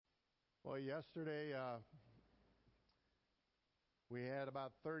Well, yesterday we had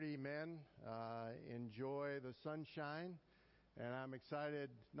about 30 men enjoy the sunshine, and I'm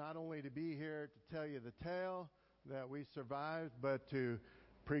excited not only to be here to tell you the tale that we survived, but to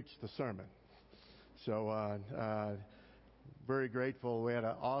preach the sermon. So very grateful. We had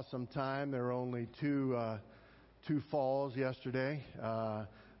an awesome time. There were only two falls yesterday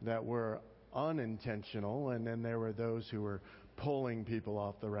that were unintentional, and then there were those who were pulling people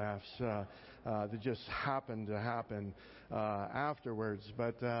off the rafts that just happened to happen afterwards.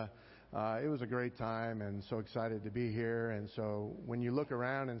 But it was a great time, and so excited to be here. And so when you look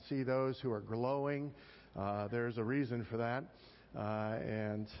around and see those who are glowing, there's a reason for that.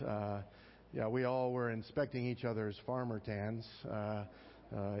 Yeah, we all were inspecting each other's farmer tans.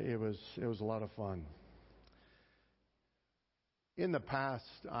 It was a lot of fun. In the past,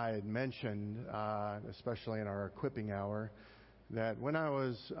 I had mentioned, especially in our equipping hour, that when I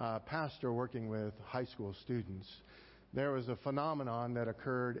was a pastor working with high school students, there was a phenomenon that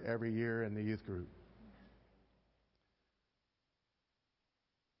occurred every year in the youth group.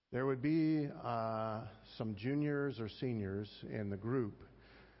 There would be some juniors or seniors in the group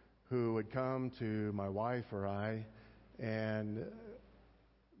who would come to my wife or I and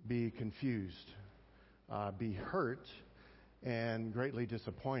be confused, be hurt, and greatly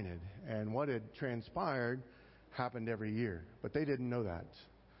disappointed. And what had transpired happened every year, but they didn't know that.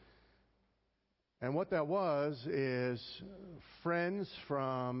 And what that was is friends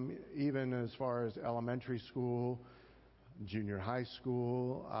from even as far as elementary school, junior high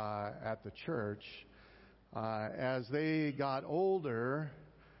school, at the church, as they got older,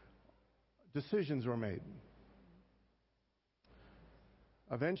 decisions were made.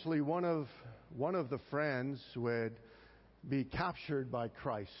 Eventually, one of the friends would be captured by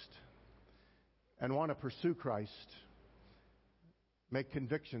Christ and want to pursue Christ, make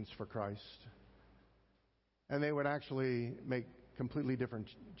convictions for Christ, and they would actually make completely different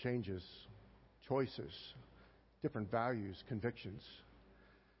changes, choices, different values, convictions.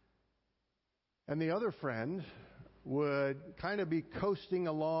 And the other friend would kind of be coasting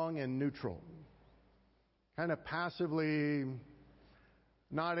along in neutral, kind of passively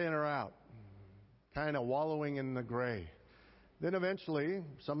not in or out, kind of wallowing in the gray. Then eventually,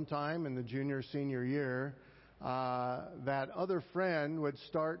 sometime in the junior, senior year, that other friend would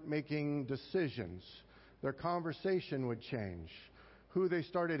start making decisions. Their conversation would change. Who they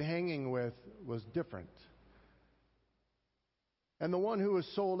started hanging with was different. And the one who was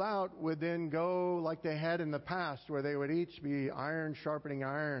sold out would then go like they had in the past, where they would each be iron sharpening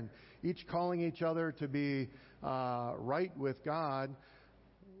iron, each calling each other to be right with God.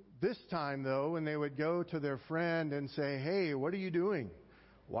 This time, though, when they would go to their friend and say, "Hey, what are you doing?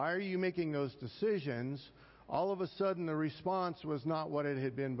 Why are you making those decisions?" all of a sudden the response was not what it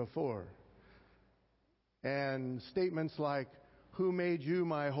had been before. And statements like, "Who made you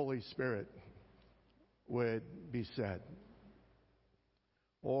my Holy Spirit?" would be said.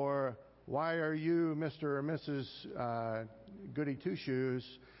 Or, "Why are you Mr. or Mrs. Goody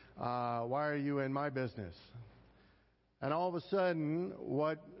Two-Shoes? Why are you in my business?" And all of a sudden,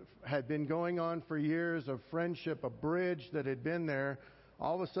 what had been going on for years of friendship, a bridge that had been there,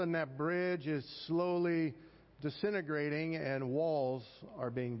 all of a sudden that bridge is slowly disintegrating and walls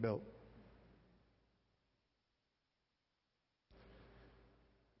are being built.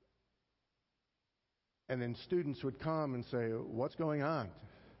 And then students would come and say, "What's going on?"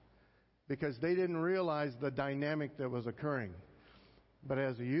 Because they didn't realize the dynamic that was occurring. But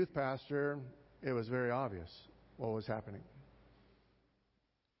as a youth pastor, it was very obvious what was happening.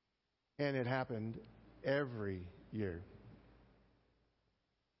 And it happened every year.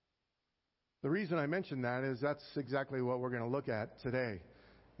 The reason I mention that is that's exactly what we're going to look at today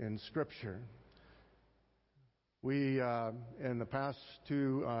in Scripture. We, in the past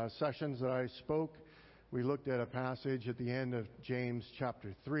two sessions that I spoke, we looked at a passage at the end of James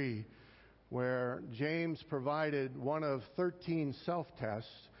chapter 3, where James provided one of 13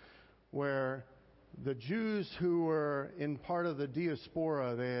 self-tests where the Jews who were in part of the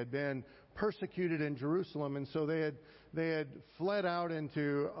diaspora, they had been persecuted in Jerusalem, and so they had fled out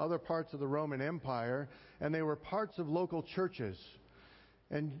into other parts of the Roman Empire, and they were parts of local churches.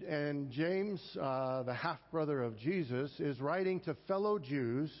 And James, the half-brother of Jesus, is writing to fellow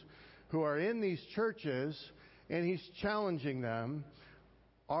Jews who are in these churches, and he's challenging them,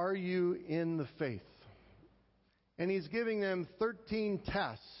 "Are you in the faith?" And he's giving them 13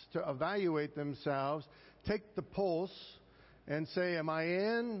 tests to evaluate themselves, take the pulse, and say, "Am I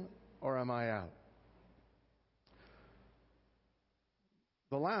in or am I out?"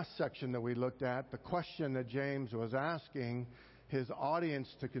 The last section that we looked at, the question that James was asking, his audience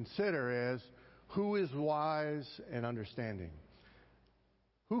to consider is, who is wise and understanding?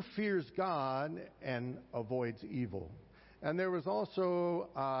 Who fears God and avoids evil? And there was also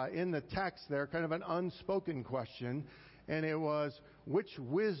in the text there kind of an unspoken question, and it was, which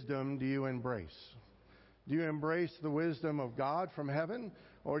wisdom do you embrace? Do you embrace the wisdom of God from heaven,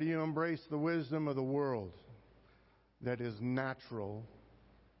 or do you embrace the wisdom of the world that is natural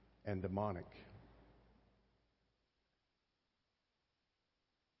and demonic?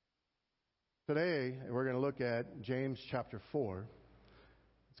 Today, we're going to look at James chapter 4.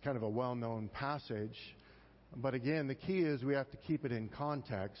 It's kind of a well-known passage. But again, the key is we have to keep it in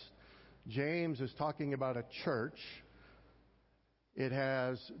context. James is talking about a church. It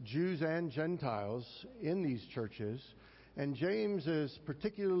has Jews and Gentiles in these churches. And James is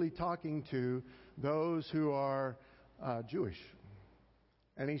particularly talking to those who are Jewish.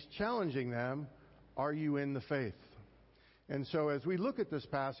 And he's challenging them, are you in the faith? And so as we look at this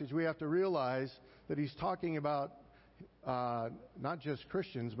passage, we have to realize that he's talking about not just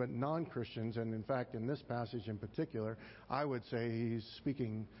Christians, but non-Christians. And in fact, in this passage in particular, I would say he's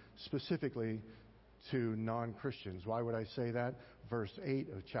speaking specifically to non-Christians. Why would I say that? Verse 8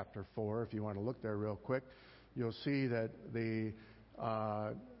 of chapter 4, if you want to look there real quick, you'll see that the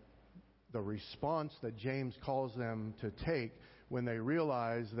response that James calls them to take when they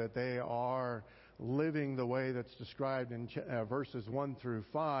realize that they are living the way that's described in verses 1 through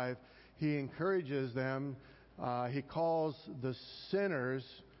 5, he encourages them. He calls the sinners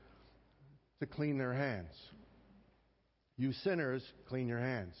to clean their hands. You sinners, clean your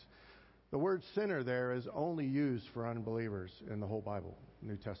hands. The word sinner there is only used for unbelievers in the whole Bible,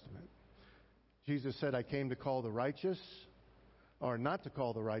 New Testament. Jesus said, I came to call the righteous, or not to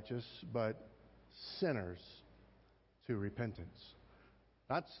call the righteous, but sinners to repentance.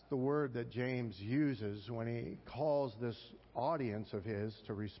 That's the word that James uses when he calls this audience of his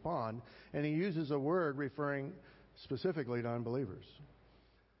to respond, and he uses a word referring specifically to unbelievers.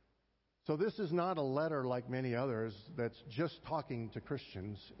 So this is not a letter like many others that's just talking to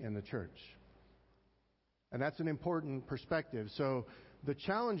Christians in the church. And that's an important perspective. So the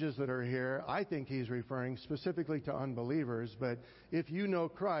challenges that are here, I think he's referring specifically to unbelievers, but if you know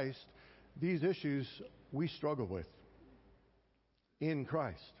Christ, these issues we struggle with in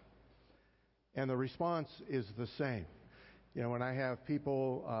Christ. And the response is the same. You know, when I have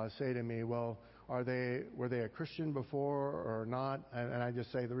people say to me, well, were they a Christian before or not? And I just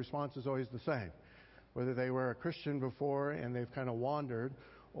say the response is always the same. Whether they were a Christian before and they've kind of wandered,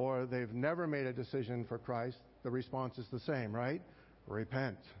 or they've never made a decision for Christ, the response is the same, right?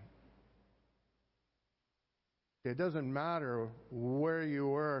 Repent. It doesn't matter where you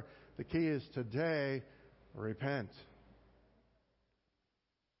were. The key is today, repent.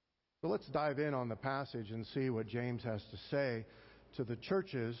 So let's dive in on the passage and see what James has to say to the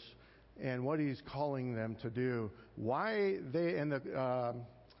churches and what he's calling them to do. Why they, and the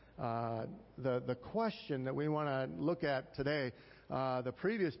question that we want to look at today, the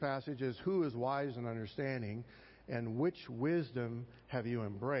previous passage is, who is wise and understanding, and which wisdom have you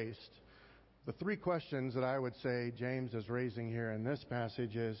embraced? The three questions that I would say James is raising here in this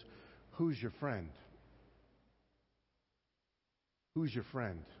passage is, who's your friend? Who's your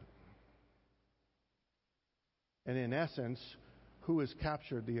friend? And in essence, who has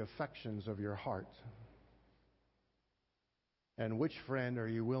captured the affections of your heart? And which friend are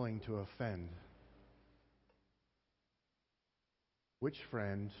you willing to offend? Which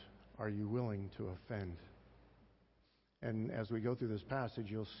friend are you willing to offend? And as we go through this passage,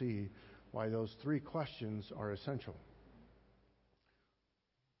 you'll see why those three questions are essential.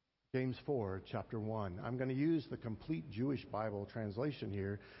 James 4, chapter 1. I'm going to use the complete Jewish Bible translation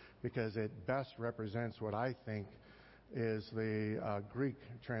here because it best represents what I think is the Greek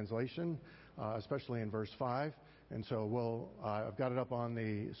translation, especially in verse 5. And so I've got it up on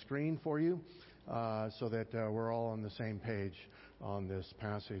the screen for you so that we're all on the same page on this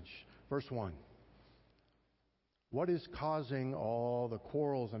passage. Verse 1. What is causing all the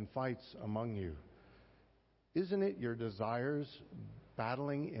quarrels and fights among you? Isn't it your desires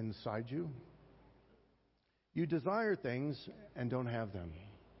battling inside you? You desire things and don't have them.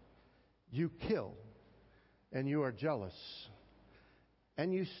 You kill and you are jealous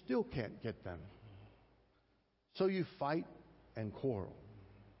and you still can't get them. So you fight and quarrel.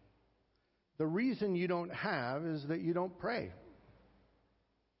 The reason you don't have is that you don't pray.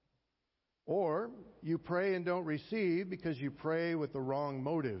 Or you pray and don't receive because you pray with the wrong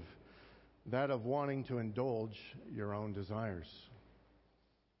motive, that of wanting to indulge your own desires.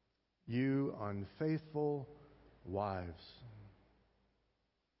 You unfaithful wives.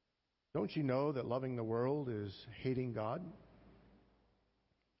 Don't you know that loving the world is hating God?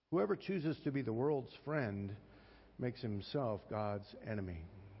 Whoever chooses to be the world's friend makes himself God's enemy.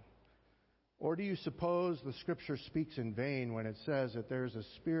 Or do you suppose the Scripture speaks in vain when it says that there is a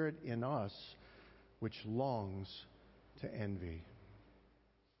spirit in us which longs to envy?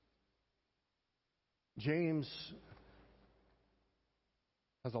 James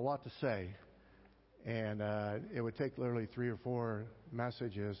has a lot to say, and it would take literally 3 or 4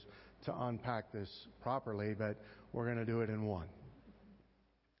 messages to unpack this properly, but we're going to do it in one.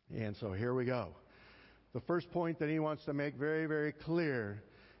 And so here we go. The first point that he wants to make very, very clear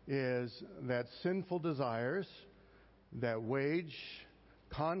is that sinful desires that wage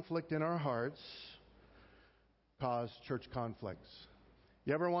conflict in our hearts cause church conflicts.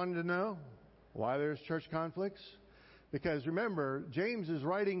 You ever wanted to know why there's church conflicts? Because remember, James is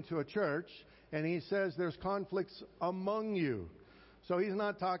writing to a church, and he says there's conflicts among you. So he's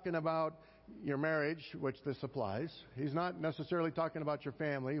not talking about your marriage, which this applies. He's not necessarily talking about your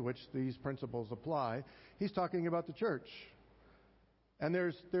family, which these principles apply. He's talking about the church. And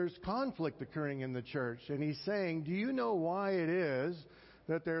there's conflict occurring in the church. And he's saying, do you know why it is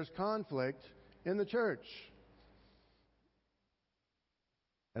that there's conflict in the church?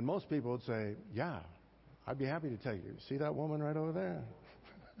 And most people would say, yeah, I'd be happy to tell you. See that woman right over there?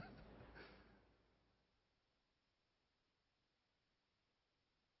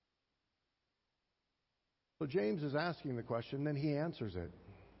 So James is asking the question, then he answers it.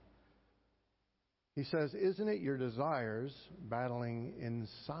 He says, isn't it your desires battling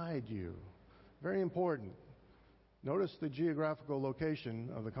inside you? Very important. Notice the geographical location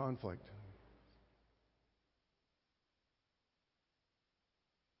of the conflict.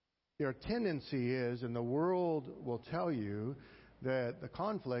 Your tendency is, and the world will tell you, that the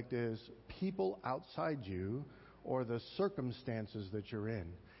conflict is people outside you or the circumstances that you're in.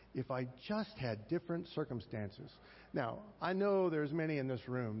 If I just had different circumstances. Now, I know there's many in this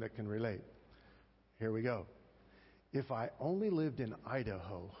room that can relate. Here we go. If I only lived in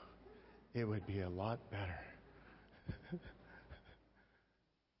Idaho, it would be a lot better.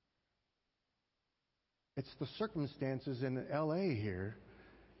 It's the circumstances in LA here.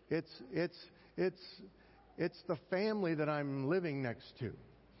 It's the family that I'm living next to.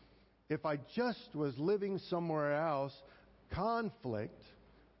 If I just was living somewhere else, conflict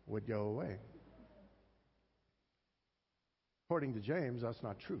would go away. According to James, that's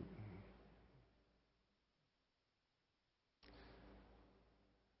not true.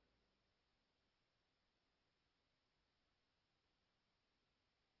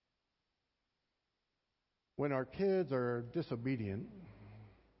 When our kids are disobedient,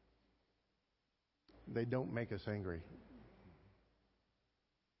 they don't make us angry.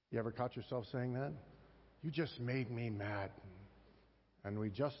 You ever caught yourself saying that? You just made me mad. And we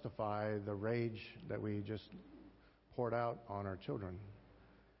justify the rage that we just poured out on our children.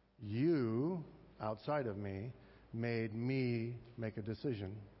 You, outside of me, made me make a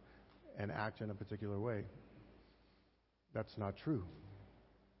decision and act in a particular way. That's not true.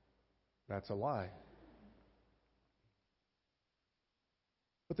 That's a lie.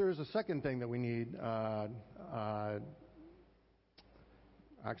 But there is a second thing that we need.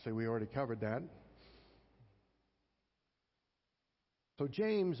 Actually, we already covered that. So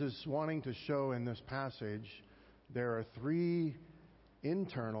James is wanting to show in this passage there are 3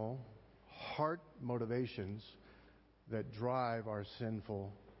 internal heart motivations that drive our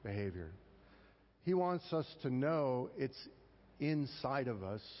sinful behavior. He wants us to know it's inside of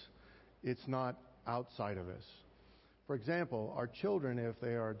us. It's not outside of us. For example, our children, if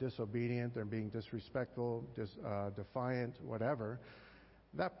they are disobedient, they're being disrespectful, defiant, whatever,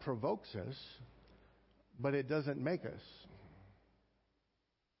 that provokes us, but it doesn't make us.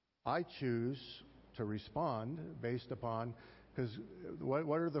 I choose to respond based upon, because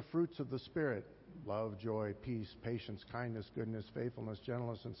what are the fruits of the Spirit? Love, joy, peace, patience, kindness, goodness, faithfulness,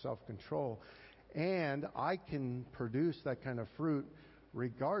 gentleness, and self-control. And I can produce that kind of fruit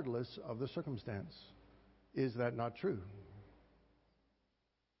regardless of the circumstance. Is that not true?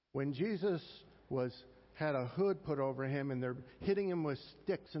 When Jesus had a hood put over him and they're hitting him with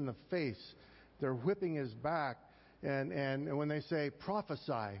sticks in the face, they're whipping his back, and when they say,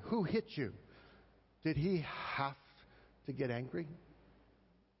 prophesy, who hit you? Did he have to get angry?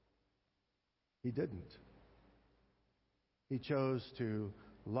 He didn't. He chose to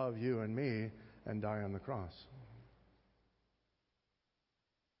love you and me and die on the cross.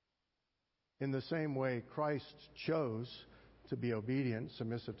 In the same way, Christ chose to be obedient,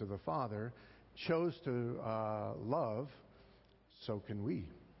 submissive to the Father, chose to love, so can we.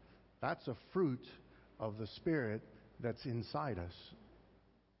 That's a fruit of the Spirit that's inside us.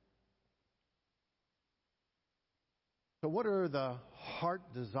 So what are the heart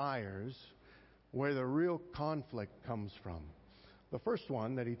desires where the real conflict comes from? The first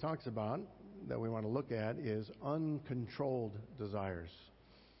one that he talks about that we want to look at is uncontrolled desires.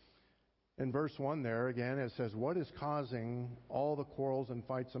 In verse 1 there, again, it says, what is causing all the quarrels and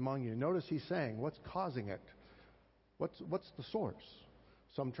fights among you? Notice he's saying, what's causing it? What's the source?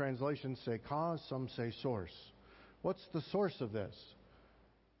 Some translations say cause, some say source. What's the source of this?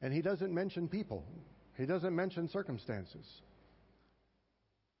 And he doesn't mention people. He doesn't mention circumstances.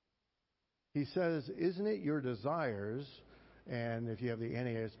 He says, isn't it your desires, and if you have the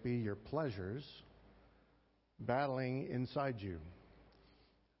NASB, your pleasures, battling inside you?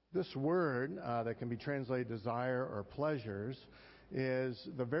 This word that can be translated desire or pleasures is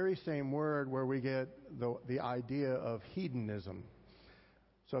the very same word where we get the idea of hedonism.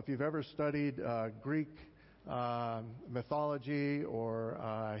 So if you've ever studied Greek mythology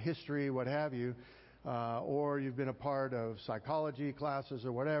or history, what have you, or you've been a part of psychology classes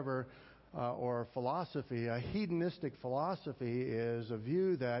or whatever, or philosophy, a hedonistic philosophy is a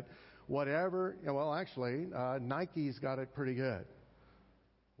view that whatever, well actually, Nike's got it pretty good.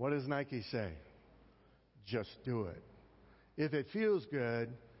 What does Nike say? Just do it. If it feels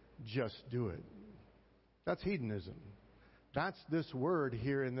good, just do it. That's hedonism. That's this word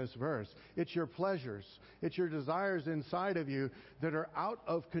here in this verse. It's your pleasures. It's your desires inside of you that are out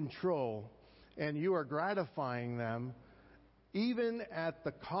of control, and you are gratifying them even at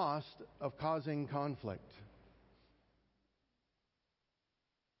the cost of causing conflict.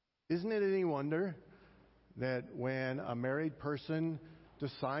 Isn't it any wonder that when a married person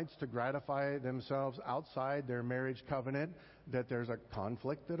decides to gratify themselves outside their marriage covenant, that there's a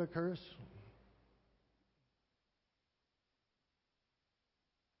conflict that occurs?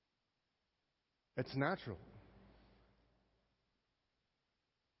 It's natural.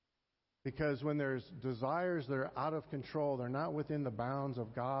 Because when there's desires that are out of control, they're not within the bounds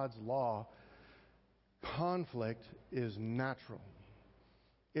of God's law, conflict is natural.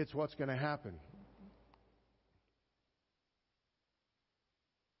 It's what's going to happen.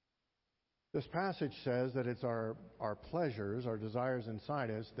 This passage says that it's our pleasures, our desires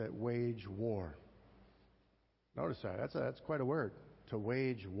inside us that wage war. Notice that. That's quite a word, to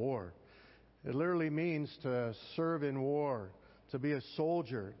wage war. It literally means to serve in war, to be a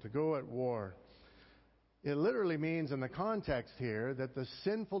soldier, to go at war. It literally means in the context here that the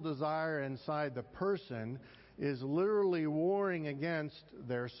sinful desire inside the person is literally warring against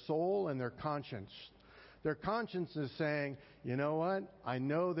their soul and their conscience. Their conscience is saying, you know what? I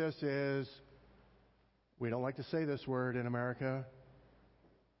know this is, we don't like to say this word in America,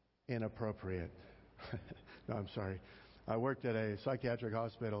 inappropriate. No, I'm sorry. I worked at a psychiatric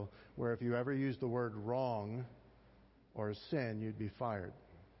hospital where if you ever used the word wrong or sin, you'd be fired.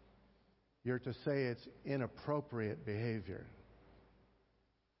 You're to say it's inappropriate behavior.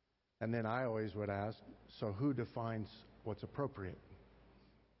 And then I always would ask, so who defines what's appropriate?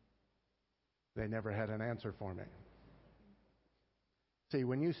 They never had an answer for me. See,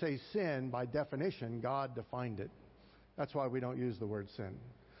 when you say sin, by definition, God defined it. That's why we don't use the word sin.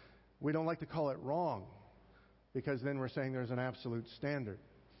 We don't like to call it wrong, because then we're saying there's an absolute standard.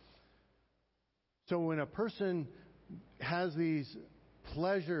 So when a person has these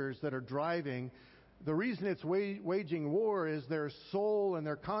pleasures that are driving, the reason it's waging war is their soul and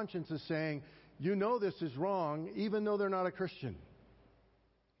their conscience is saying, you know this is wrong, even though they're not a Christian.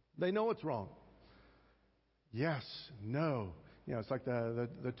 They know it's wrong. Yes, no. You know, it's like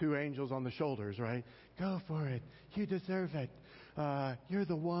the two angels on the shoulders, right? Go for it. You deserve it. You're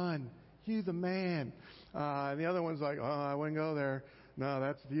the one. You the man. And the other one's like, oh, I wouldn't go there.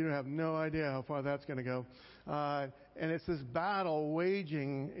 No, you have no idea how far that's going to go. And it's this battle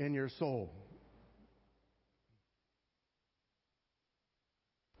waging in your soul.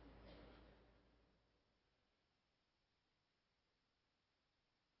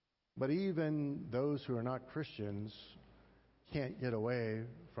 But even those who are not Christians can't get away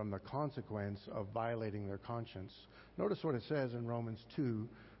from the consequence of violating their conscience. Notice what it says in Romans 2,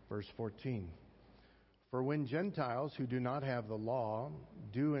 verse 14. For when Gentiles who do not have the law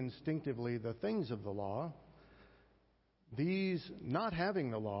do instinctively the things of the law, these not having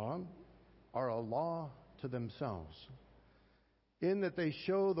the law are a law to themselves, in that they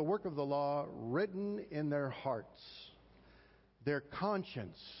show the work of the law written in their hearts, their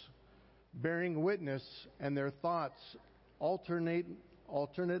conscience bearing witness, and their thoughts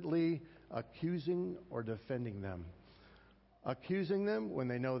alternately accusing or defending them. Accusing them when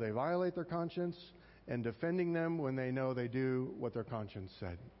they know they violate their conscience, and defending them when they know they do what their conscience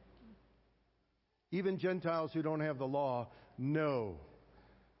said. Even Gentiles who don't have the law know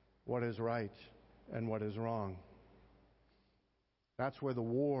what is right and what is wrong. That's where the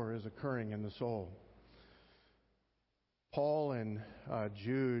war is occurring in the soul. Paul and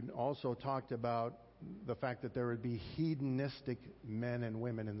Jude also talked about the fact that there would be hedonistic men and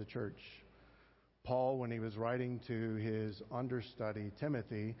women in the church. Paul, when he was writing to his understudy,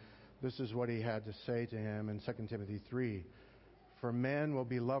 Timothy, this is what he had to say to him in 2 Timothy 3. For men will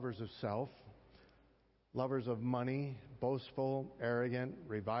be lovers of self, lovers of money, boastful, arrogant,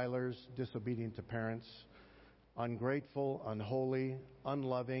 revilers, disobedient to parents, ungrateful, unholy,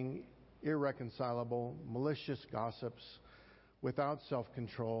 unloving, irreconcilable, malicious gossips, without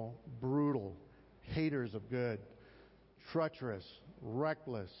self-control, brutal, haters of good, treacherous,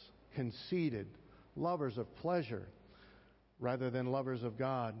 reckless, conceited, lovers of pleasure rather than lovers of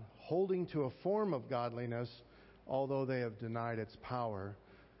God, holding to a form of godliness, although they have denied its power.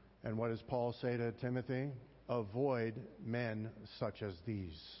 And what does Paul say to Timothy? Avoid men such as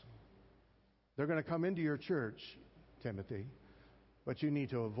these. They're going to come into your church, Timothy, but you need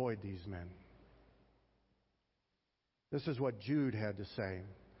to avoid these men. This is what Jude had to say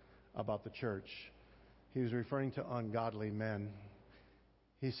about the church. He was referring to ungodly men.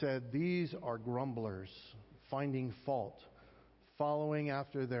 He said, these are grumblers, finding fault, following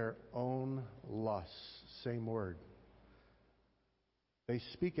after their own lusts. Same word. They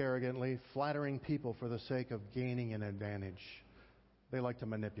speak arrogantly, flattering people for the sake of gaining an advantage. They like to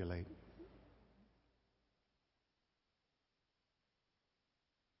manipulate.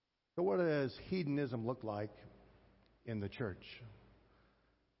 So what does hedonism look like in the church?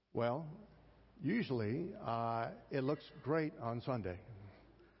 Well, usually it looks great on Sunday.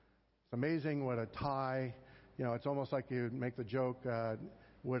 It's amazing what a tie, it's almost like you make the joke,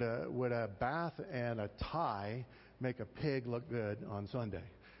 would a bath and a tie make a pig look good on Sunday?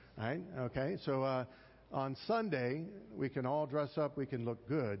 Right? Okay, so on Sunday, we can all dress up, we can look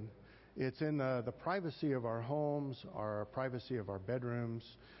good. It's in the privacy of our homes, our privacy of our bedrooms,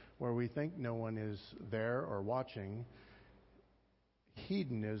 where we think no one is there or watching.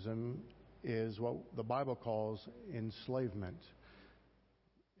 Hedonism is what the Bible calls enslavement.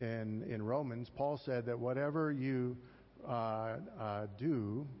 In Romans, Paul said that whatever you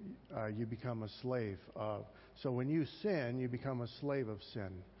do, you become a slave of. So when you sin, you become a slave of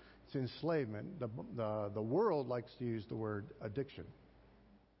sin. It's enslavement. The world likes to use the word addiction.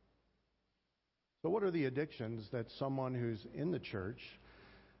 So what are the addictions that someone who's in the church,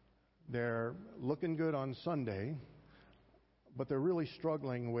 they're looking good on Sunday, but they're really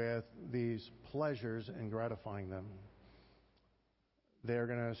struggling with these pleasures and gratifying them? They're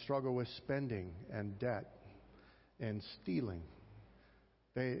going to struggle with spending and debt and stealing.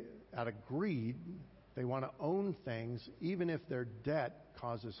 Out of greed, they want to own things even if their debt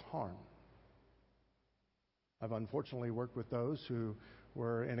causes harm. I've unfortunately worked with those who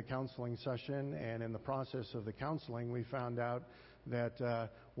were in a counseling session, and in the process of the counseling, we found out that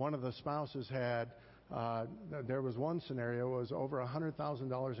one of the spouses had, there was one scenario, it was over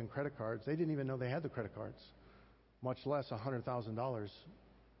 $100,000 in credit cards. They didn't even know they had the credit cards, much less $100,000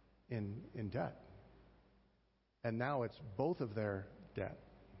 in debt. And now it's both of their debt.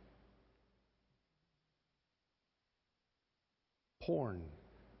 Porn,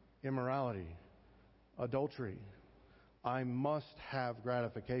 immorality, adultery. I must have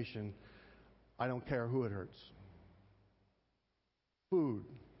gratification. I don't care who it hurts. Food.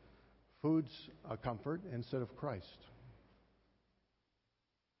 Food's a comfort instead of Christ.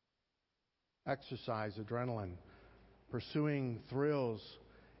 Exercise, adrenaline. Pursuing thrills,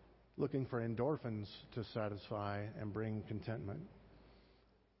 looking for endorphins to satisfy and bring contentment.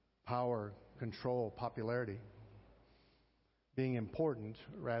 Power, control, popularity. Being important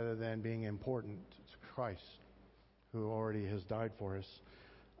rather than being important to Christ, who already has died for us.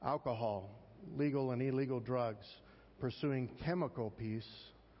 Alcohol, legal and illegal drugs, pursuing chemical peace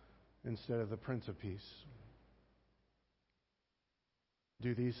instead of the Prince of Peace.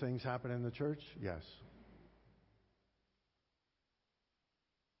 Do these things happen in the church? Yes.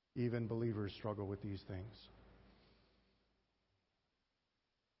 Even believers struggle with these things.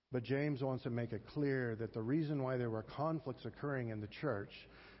 But James wants to make it clear that the reason why there were conflicts occurring in the church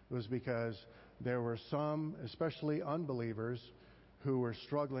was because there were some, especially unbelievers, who were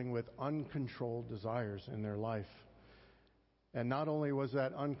struggling with uncontrolled desires in their life. And not only was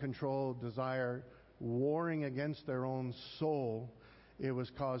that uncontrolled desire warring against their own soul, it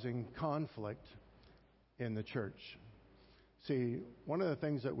was causing conflict in the church. See, one of the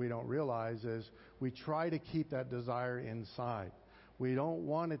things that we don't realize is we try to keep that desire inside. We don't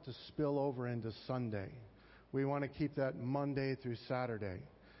want it to spill over into Sunday. We want to keep that Monday through Saturday.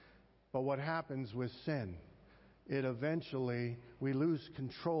 But what happens with sin? It eventually, we lose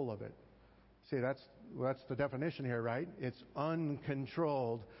control of it. See, well, that's the definition here, right? It's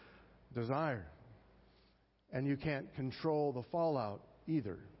uncontrolled desire. And you can't control the fallout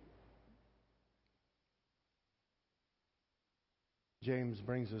either. James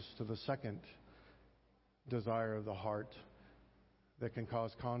brings us to the second desire of the heart that can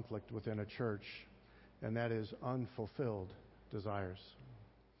cause conflict within a church, and that is unfulfilled desires.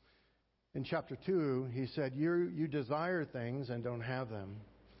 In chapter 2, he said, you desire things and don't have them,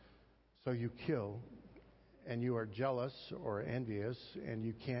 so you kill, and you are jealous or envious, and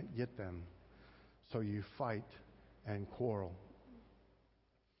you can't get them, so you fight and quarrel.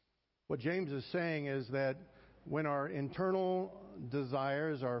 What James is saying is that when our internal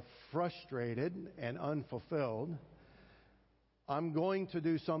desires are frustrated and unfulfilled, I'm going to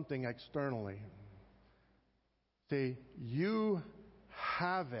do something externally. See, you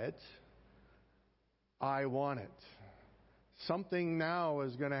have it, I want it. Something now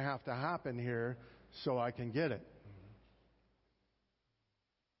is going to have to happen here so I can get it.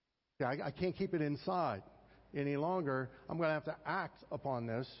 I can't keep it inside any longer. I'm going to have to act upon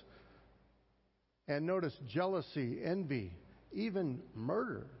this. And notice jealousy, envy, even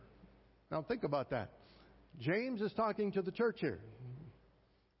murder. Now think about that. James is talking to the church here.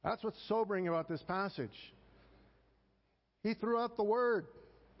 That's what's sobering about this passage. He threw out the word.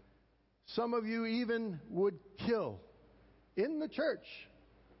 Some of you even would kill in the church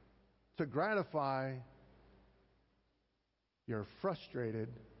to gratify your frustrated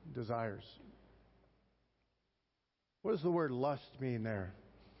desires. What does the word lust mean there?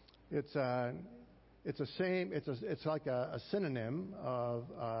 It's like a synonym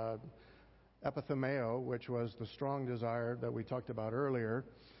of epithumeo, which was the strong desire that we talked about earlier.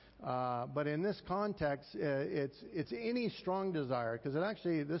 But in this context, it's any strong desire, because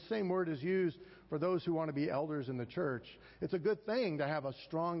this same word is used for those who want to be elders in the church. It's a good thing to have a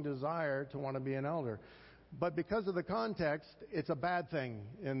strong desire to want to be an elder. But because of the context, it's a bad thing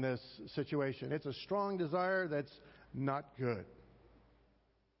in this situation. It's a strong desire that's not good.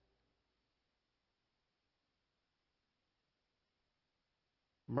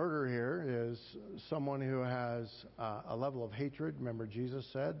 Murder here is someone who has a level of hatred. Remember, Jesus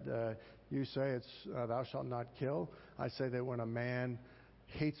said, you say it's thou shalt not kill. I say that when a man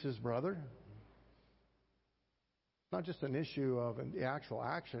hates his brother, it's not just an issue of the actual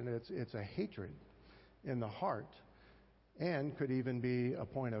action, it's a hatred in the heart, and could even be a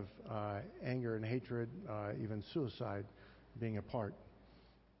point of anger and hatred, even suicide being a part.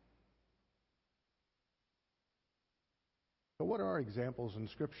 But what are examples in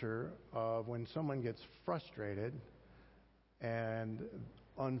Scripture of when someone gets frustrated and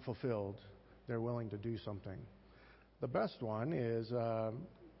unfulfilled, they're willing to do something? The best one is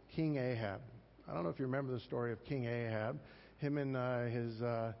King Ahab. I don't know if you remember the story of King Ahab. Him and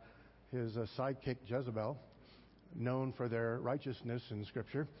his sidekick Jezebel, known for their righteousness in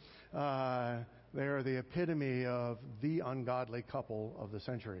Scripture, they are the epitome of the ungodly couple of the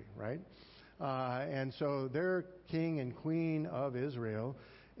century, right? And so they're king and queen of Israel.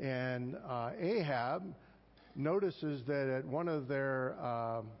 And Ahab notices that at one of their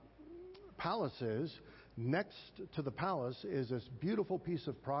palaces, next to the palace is this beautiful piece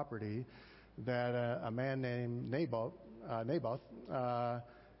of property that a man named Naboth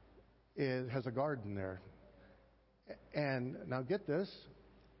has a garden there. And now get this,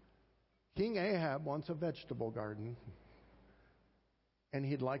 King Ahab wants a vegetable garden, and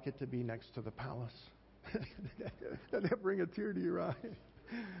he'd like it to be next to the palace. Doesn't that bring a tear to your eye?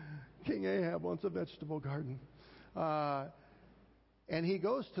 King Ahab wants a vegetable garden. And he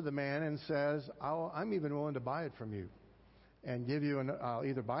goes to the man and says, I'm even willing to buy it from you and give you I'll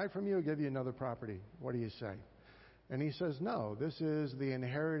either buy it from you or give you another property. What do you say? And he says, no, this is the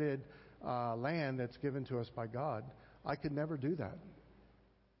inherited land that's given to us by God. I could never do that.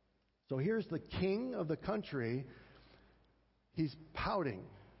 So here's the king of the country. He's pouting.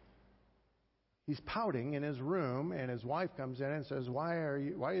 He's pouting in his room, and his wife comes in and says, why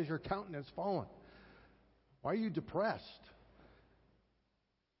is your countenance fallen? Why are you depressed?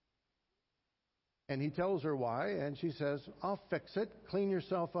 And he tells her why, and she says, I'll fix it. Clean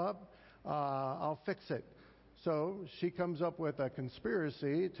yourself up. I'll fix it. So she comes up with a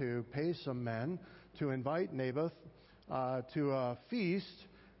conspiracy to pay some men to invite Naboth to a feast,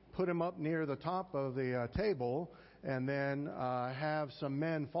 put him up near the top of the table, and then have some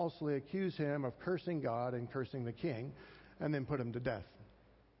men falsely accuse him of cursing God and cursing the king, and then put him to death.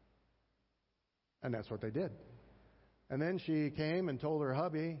 And that's what they did. And then she came and told her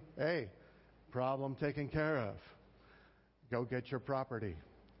hubby, hey, problem taken care of. Go get your property.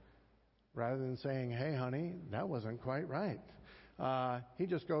 Rather than saying, hey, honey, that wasn't quite right. He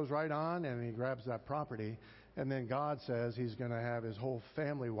just goes right on and he grabs that property. And then God says he's going to have his whole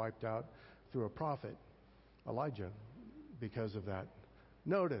family wiped out through a prophet, Elijah, because of that.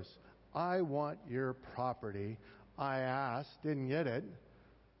 Notice, I want your property. I asked, didn't get it.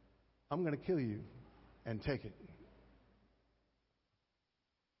 I'm going to kill you and take it.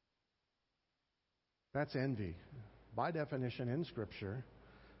 That's envy. By definition in Scripture,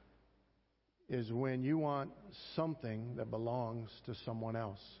 is when you want something that belongs to someone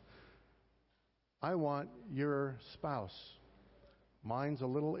else. I want your spouse. Mine's a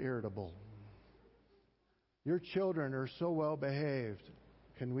little irritable. Your children are so well behaved.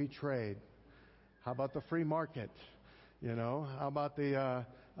 Can we trade? How about the free market? How about the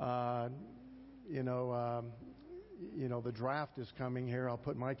the draft is coming here. I'll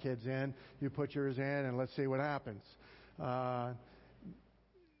put my kids in. You put yours in, and let's see what happens.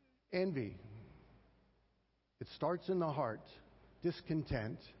 Envy. It starts in the heart.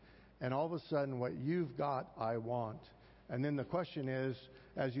 Discontent. And all of a sudden, what you've got, I want. And then the question is,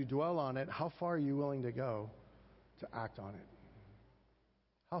 as you dwell on it, how far are you willing to go to act on it?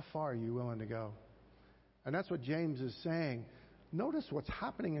 How far are you willing to go? And that's what James is saying. Notice what's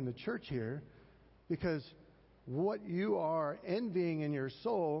happening in the church here, because what you are envying in your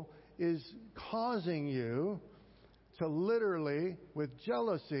soul is causing you to literally, with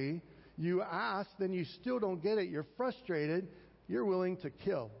jealousy, you ask, then you still don't get it. You're frustrated. You're willing to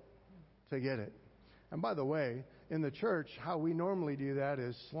kill to get it. And by the way, in the church, how we normally do that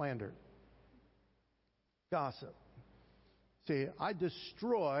is slander, gossip. See, I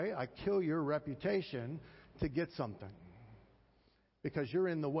kill your reputation to get something because you're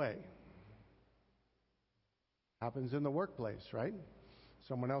in the way. Happens in the workplace, right?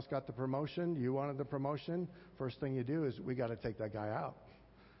 Someone else got the promotion, you wanted the promotion. First thing you do is, we got to take that guy out.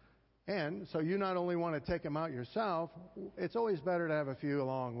 And so you not only want to take him out yourself, it's always better to have a few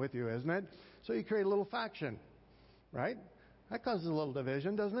along with you, isn't it? So you create a little faction, right? That causes a little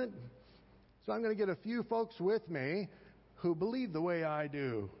division, doesn't it? So I'm going to get a few folks with me who believe the way I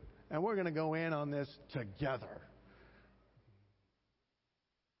do, and we're going to go in on this together.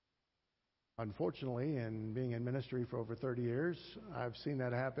 Unfortunately, in being in ministry for over 30 years, I've seen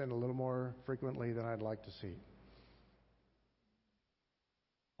that happen a little more frequently than I'd like to see.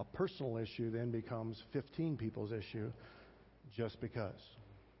 A personal issue then becomes 15 people's issue just because.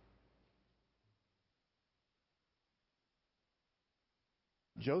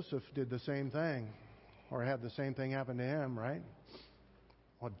 Joseph did the same thing, or had the same thing happen to him, right?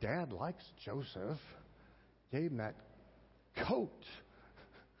 Well, Dad likes Joseph. Gave him that coat.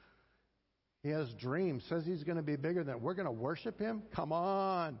 He has dreams, says he's going to be bigger than, we're going to worship him? Come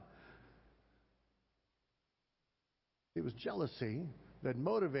on. It was jealousy that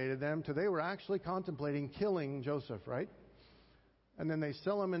motivated them to, they were actually contemplating killing Joseph, right? And then they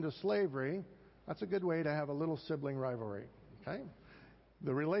sell him into slavery. That's a good way to have a little sibling rivalry, okay?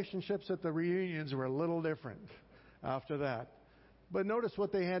 The relationships at the reunions were a little different after that. But notice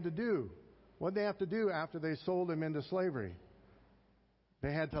what they had to do. What did they have to do after they sold him into slavery?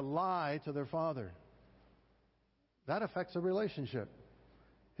 They had to lie to their father. That affects a relationship.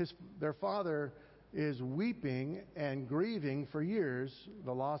 Their father is weeping and grieving for years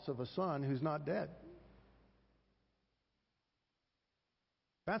the loss of a son who's not dead.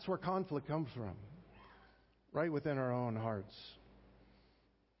 That's where conflict comes from, right within our own hearts.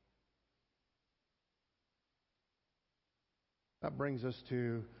 That brings us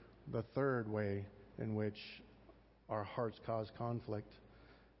to the third way in which our hearts cause conflict,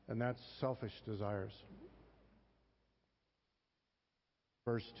 and that's selfish desires.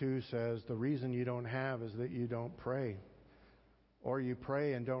 Verse 2 says, the reason you don't have is that you don't pray. Or you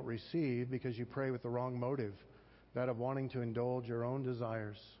pray and don't receive because you pray with the wrong motive, that of wanting to indulge your own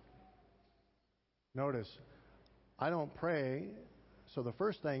desires. Notice, I don't pray, so the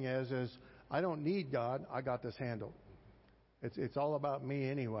first thing is I don't need God, I got this handled. It's all about me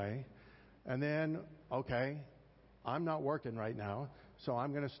anyway. And then, okay, I'm not working right now, so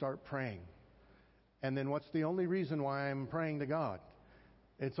I'm going to start praying. And then what's the only reason why I'm praying to God?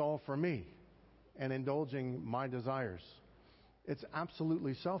 It's all for me and indulging my desires. It's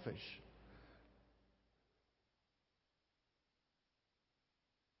absolutely selfish.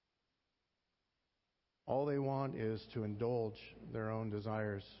 All they want is to indulge their own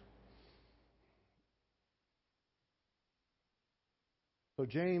desires. So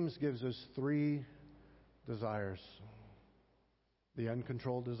James gives us three desires. The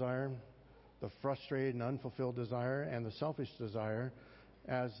uncontrolled desire, the frustrated and unfulfilled desire, and the selfish desire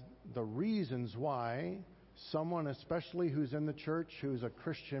as the reasons why someone especially who's in the church, who's a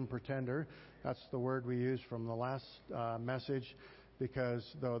Christian pretender. That's the word we used from the last message, because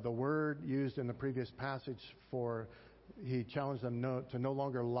the word used in the previous passage for, he challenged them to no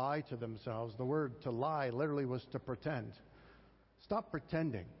longer lie to themselves. The word to lie literally was to pretend. Stop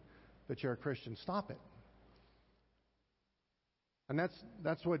pretending that you're a Christian. Stop it. And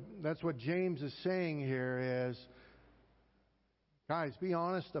that's what James is saying here is, guys, be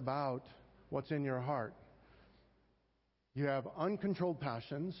honest about what's in your heart. You have uncontrolled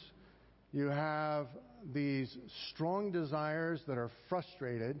passions. You have these strong desires that are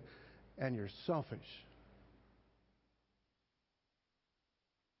frustrated, and you're selfish.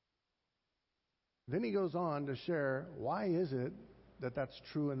 Then he goes on to share why is it that that's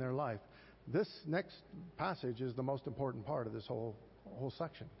true in their life. This next passage is the most important part of this whole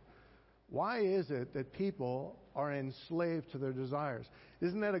section. Why is it that people are enslaved to their desires?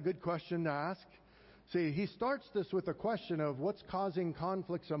 Isn't that a good question to ask? See, he starts this with a question of what's causing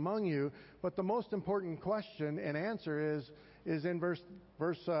conflicts among you, but the most important question and answer is in verse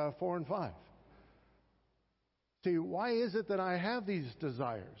 4 and 5. See, why is it that I have these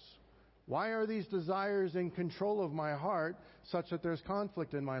desires? Why are these desires in control of my heart such that there's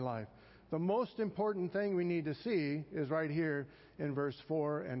conflict in my life? The most important thing we need to see is right here in verse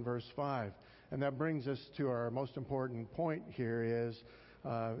 4 and verse 5. And that brings us to our most important point here is,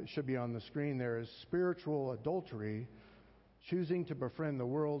 it should be on the screen there, is spiritual adultery. Choosing to befriend the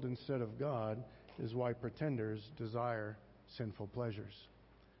world instead of God is why pretenders desire sinful pleasures.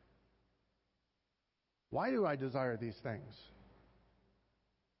 Why do I desire these things?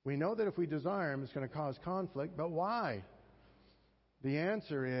 We know that if we desire them, it's going to cause conflict, but why? The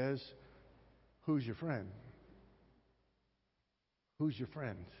answer is, who's your friend? Who's your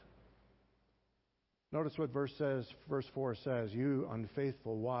friend? Notice what verse 4 says, you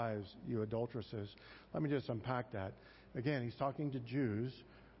unfaithful wives, you adulteresses. Let me just unpack that. Again, he's talking to Jews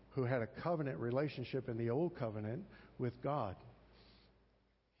who had a covenant relationship in the old covenant with God.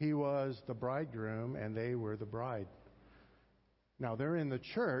 He was the bridegroom and they were the bride. Now they're in the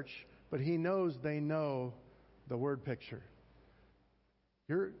church, but he knows they know the word picture.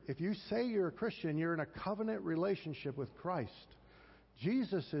 If you say you're a Christian, you're in a covenant relationship with Christ.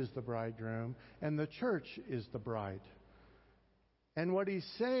 Jesus is the bridegroom, and the church is the bride. And what he's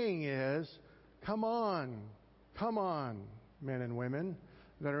saying is, come on, men and women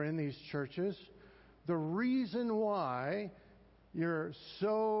that are in these churches. The reason why you're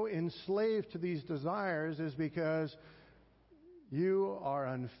so enslaved to these desires is because you are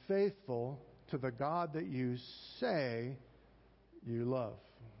unfaithful to the God that you say you love.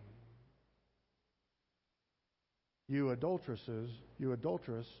 You adulteress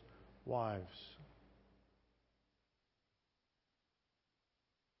wives.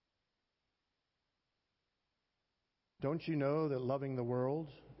 Don't you know that loving the world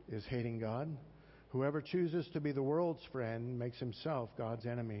is hating God? Whoever chooses to be the world's friend makes himself God's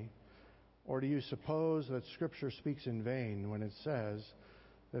enemy. Or do you suppose that Scripture speaks in vain when it says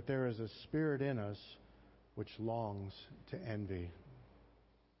that there is a spirit in us which longs to envy?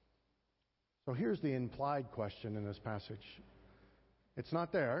 So here's the implied question in this passage. It's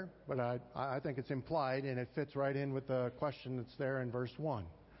not there, but I think it's implied, and it fits right in with the question that's there in verse 1.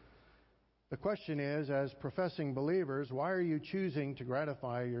 The question is, as professing believers, why are you choosing to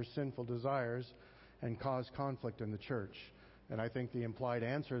gratify your sinful desires and cause conflict in the church? And I think the implied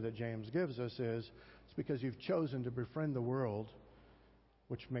answer that James gives us is, it's because you've chosen to befriend the world,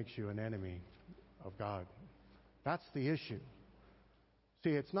 which makes you an enemy of God. That's the issue. See,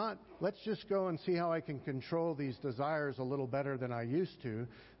 it's not, let's just go and see how I can control these desires a little better than I used to.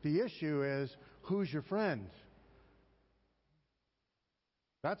 The issue is, who's your friend?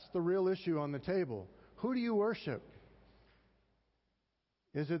 That's the real issue on the table. Who do you worship?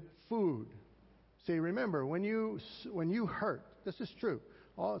 Is it food? See, remember, when you hurt, this is true.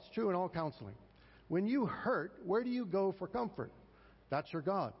 It's true in all counseling. When you hurt, where do you go for comfort? That's your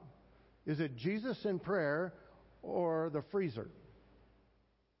God. Is it Jesus in prayer or the freezer?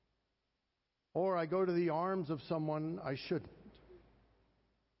 Or I go to the arms of someone I shouldn't.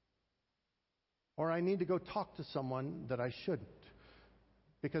 Or I need to go talk to someone that I shouldn't.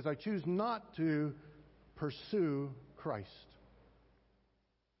 Because I choose not to pursue Christ.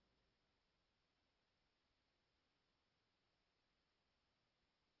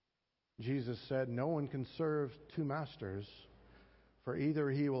 Jesus said, no one can serve two masters, for either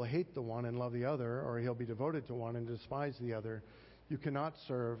he will hate the one and love the other, or he'll be devoted to one and despise the other. You cannot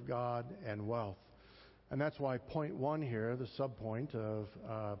serve God and wealth. And that's why point 1 here, the subpoint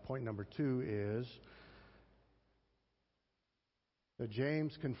of point number 2 is that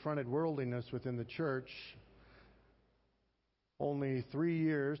James confronted worldliness within the church only 30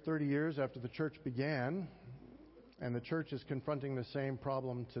 years after the church began, and the church is confronting the same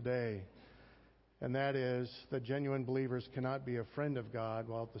problem today. And that is that genuine believers cannot be a friend of God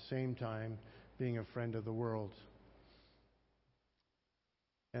while at the same time being a friend of the world.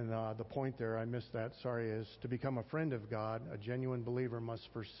 And the point there, I missed that, sorry, is to become a friend of God, a genuine believer must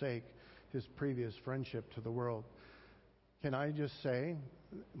forsake his previous friendship to the world. Can I just say,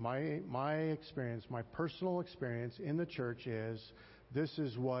 my experience, my personal experience in the church is this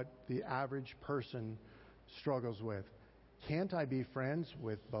is what the average person struggles with. Can't I be friends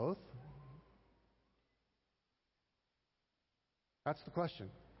with both? That's the question.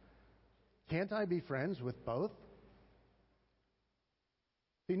 Can't I be friends with both?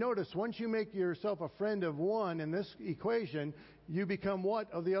 See, notice, once you make yourself a friend of one in this equation, you become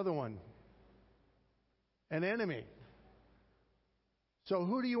what of the other one? An enemy. So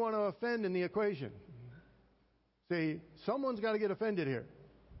who do you want to offend in the equation? See, someone's got to get offended here.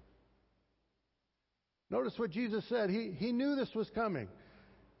 Notice what Jesus said. He knew this was coming.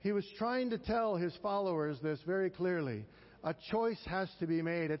 He was trying to tell his followers this very clearly. A choice has to be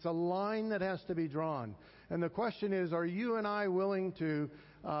made. It's a line that has to be drawn. And the question is, are you and I willing to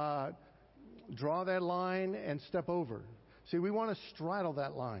draw that line and step over? See, we want to straddle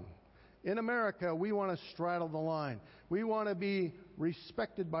that line. In America, we want to straddle the line. We want to be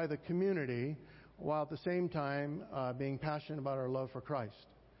respected by the community while at the same time being passionate about our love for Christ.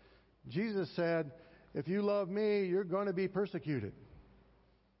 Jesus said, if you love me, you're going to be persecuted.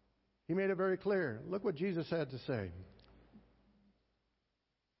 He made it very clear. Look what Jesus had to say.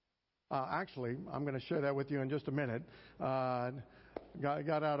 Actually, I'm going to share that with you in just a minute. Got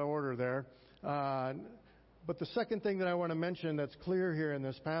out of order there. But the second thing that I want to mention that's clear here in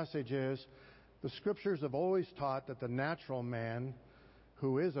this passage is the Scriptures have always taught that the natural man,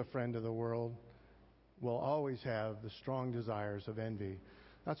 who is a friend of the world, will always have the strong desires of envy.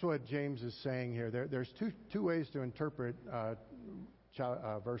 That's what James is saying here. There's two ways to interpret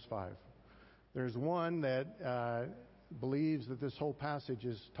verse 5. There's one that believes that this whole passage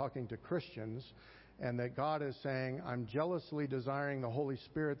is talking to Christians and that God is saying, I'm jealously desiring the Holy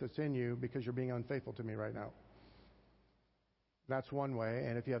Spirit that's in you because you're being unfaithful to me right now. That's one way,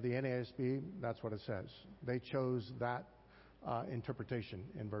 and if you have the NASB, that's what it says. They chose that interpretation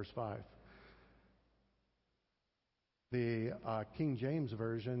in verse 5. The King James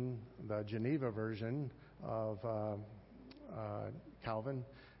Version, the Geneva Version of Calvin,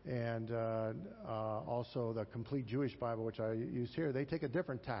 and also the Complete Jewish Bible, which I use here, they take a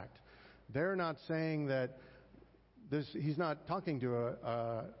different tact. They're not saying that he's not talking to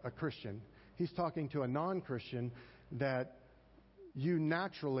a Christian. He's talking to a non-Christian that you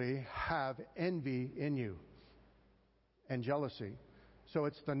naturally have envy in you and jealousy. So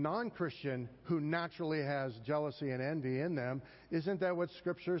it's the non-Christian who naturally has jealousy and envy in them. Isn't that what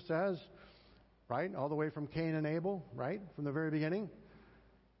Scripture says? Right? All the way from Cain and Abel, right? From the very beginning.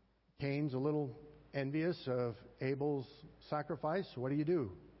 Cain's a little envious of Abel's sacrifice. What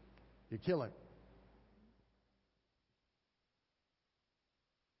do? You kill him.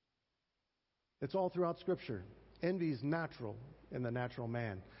 It's all throughout Scripture. Envy is natural in the natural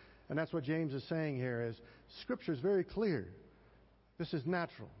man. And that's what James is saying here is Scripture is very clear. This is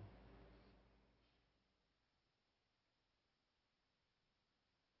natural.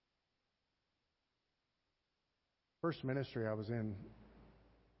 First ministry I was in,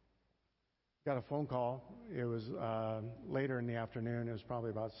 got a phone call. It was later in the afternoon. It was probably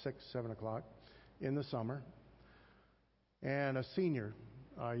about 6, 7 o'clock in the summer. And a senior,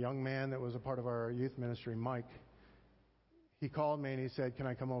 a young man that was a part of our youth ministry, Mike, he called me and he said, can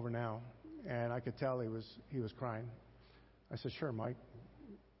I come over now? And I could tell he was crying. I said, sure, Mike.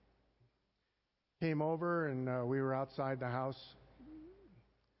 Came over and we were outside the house.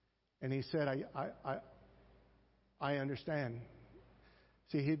 And he said, I understand.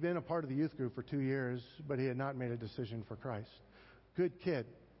 See, he'd been a part of the youth group for 2 years, but he had not made a decision for Christ. Good kid.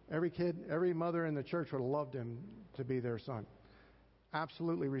 Every mother in the church would have loved him to be their son.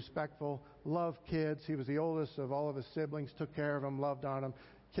 Absolutely respectful, loved kids. He was the oldest of all of his siblings, took care of them, loved on them.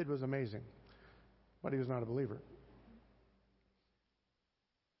 Kid was amazing. But he was not a believer.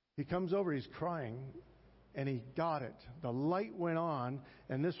 He comes over, he's crying, and he got it. The light went on,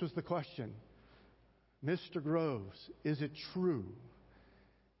 and this was the question. Mr. Groves, is it true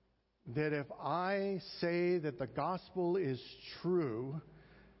that if I say that the gospel is true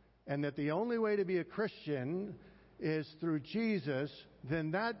and that the only way to be a Christian is through Jesus,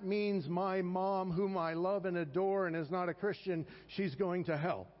 then that means my mom, whom I love and adore and is not a Christian, she's going to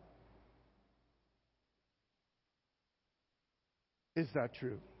hell? Is that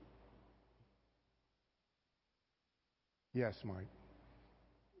true? Yes, Mike,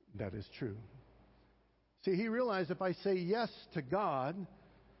 that is true. See, he realized if I say yes to God,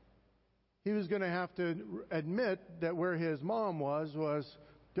 he was going to have to admit that where his mom was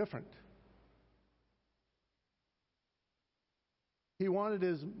different. He wanted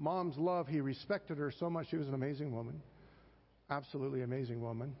his mom's love. He respected her so much. She was an amazing woman. Absolutely amazing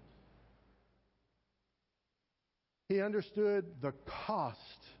woman. He understood the cost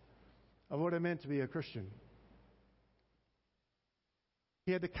of what it meant to be a Christian.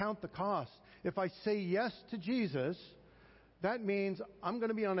 He had to count the cost. If I say yes to Jesus, that means I'm going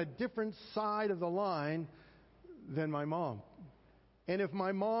to be on a different side of the line than my mom. And if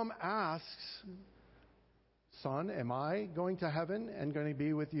my mom asks, son, am I going to heaven and going to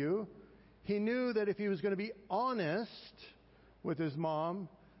be with you? He knew that if he was going to be honest with his mom,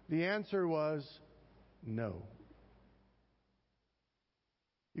 the answer was no.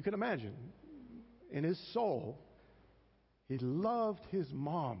 You can imagine, in his soul, he loved his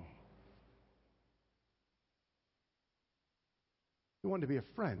mom. He wanted to be a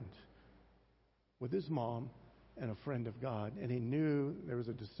friend with his mom and a friend of God, and he knew there was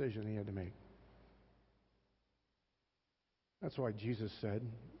a decision he had to make. That's why Jesus said,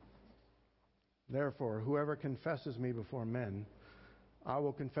 therefore, whoever confesses me before men, I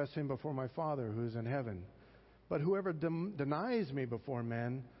will confess him before my Father who is in heaven. But whoever denies me before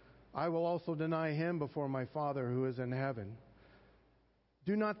men, I will also deny him before my Father who is in heaven.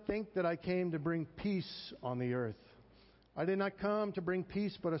 Do not think that I came to bring peace on the earth. I did not come to bring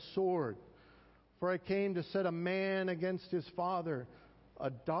peace but a sword. For I came to set a man against his father, a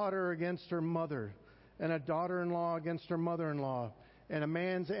daughter against her mother, and a daughter-in-law against her mother-in-law. And a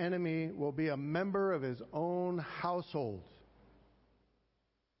man's enemy will be a member of his own household.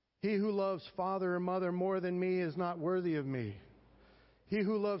 He who loves father or mother more than me is not worthy of me. He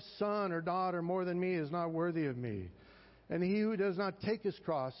who loves son or daughter more than me is not worthy of me. And he who does not take his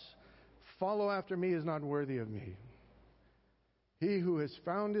cross, follow after me, is not worthy of me. He who has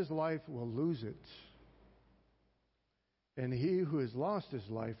found his life will lose it. And he who has lost his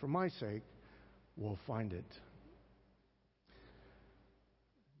life for my sake will find it.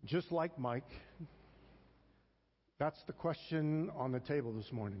 Just like Mike, that's the question on the table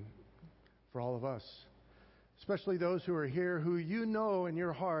this morning for all of us. Especially those who are here who you know in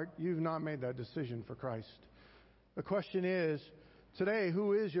your heart you've not made that decision for Christ. The question is, today,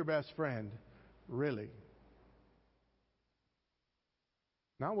 who is your best friend? Really?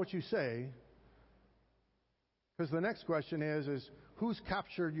 Not what you say. Because the next question is who's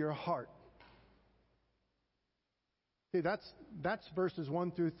captured your heart? See, that's verses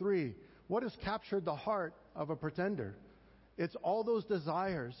 1 through 3. What has captured the heart of a pretender? It's all those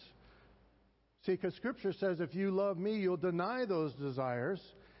desires. See, because Scripture says if you love me, you'll deny those desires,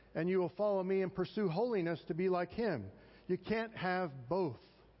 and you will follow me and pursue holiness to be like him. You can't have both.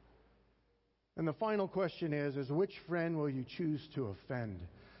 And the final question is which friend will you choose to offend?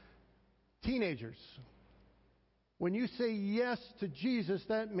 Teenagers, when you say yes to Jesus,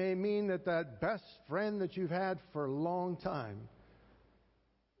 that may mean that best friend that you've had for a long time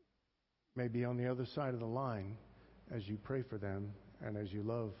may be on the other side of the line as you pray for them and as you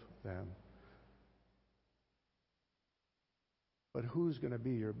love them. But who's going to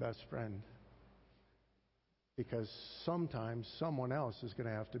be your best friend? Because sometimes someone else is going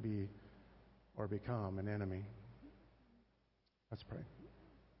to have to be or become an enemy. Let's pray.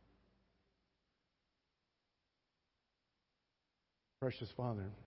 Precious Father,